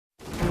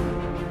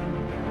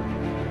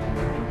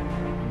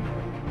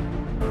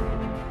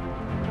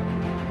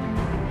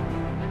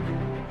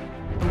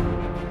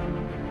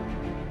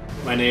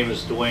My name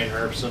is Dwayne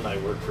Herbson. I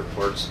work for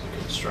Portzen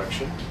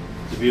Construction,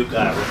 Dubuque,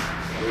 Iowa.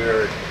 We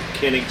are at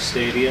Kinnick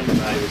Stadium in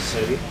Iowa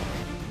City.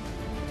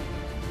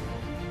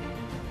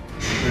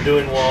 We're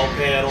doing wall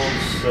panels.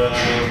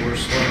 We're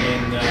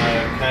swinging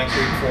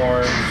concrete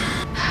forms,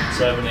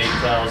 7,000 to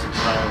 8,000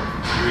 pound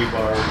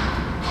rebar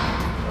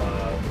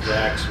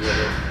racks with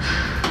it.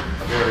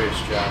 Various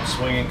jobs.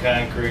 Swinging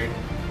concrete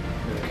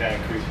in a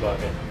concrete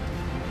bucket.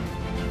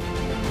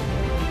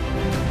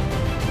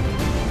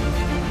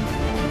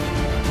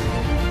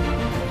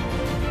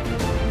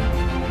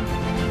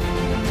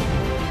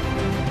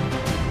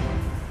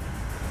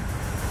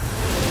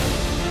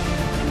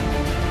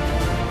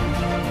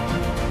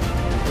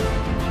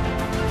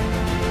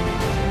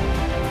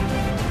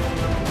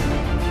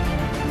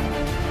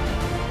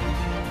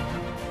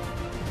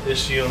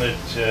 This unit,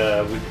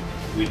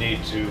 we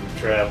need to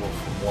travel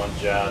from one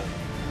job,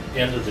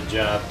 end of the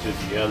job to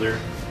the other.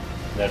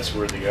 That's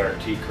where the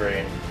RT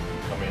crane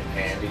come in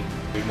handy.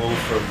 We move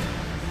from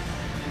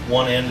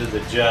one end of the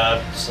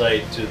job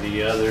site to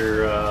the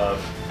other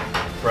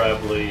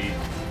probably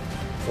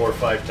 4 or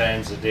 5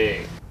 times a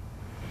day.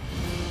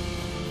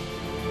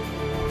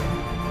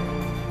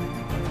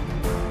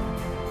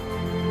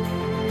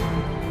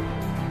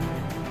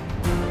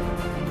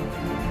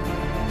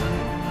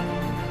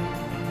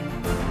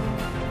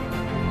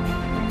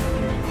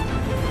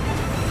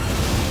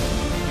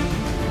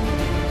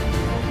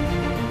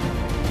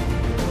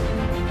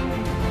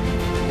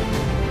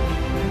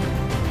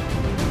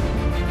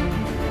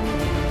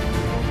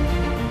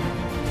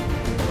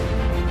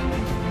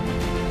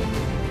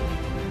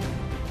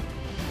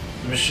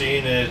 The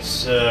machine,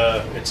 it's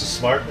a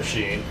smart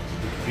machine.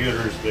 The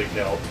computer is a big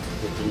help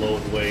with the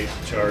load, weight,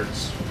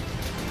 charts,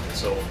 and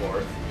so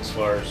forth. As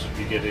far as if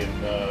you get in,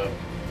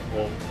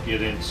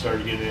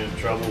 start getting in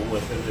trouble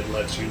with it, it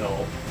lets you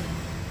know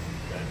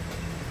that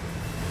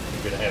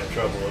you're going to have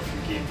trouble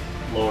if you keep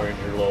lowering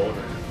your load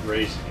or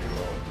raising your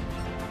load.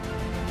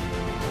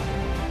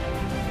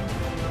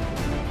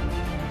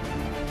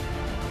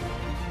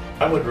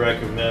 I would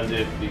recommend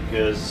it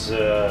because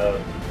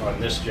on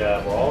this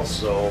job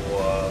also,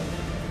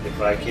 if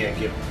I can't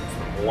get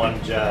from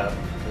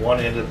one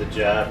end of the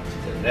job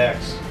to the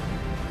next,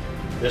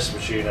 this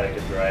machine I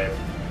could drive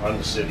on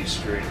the city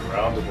street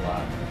around the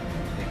block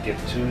and get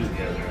to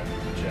the other end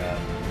of the job.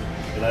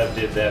 And I've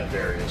did that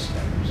various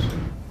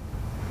times.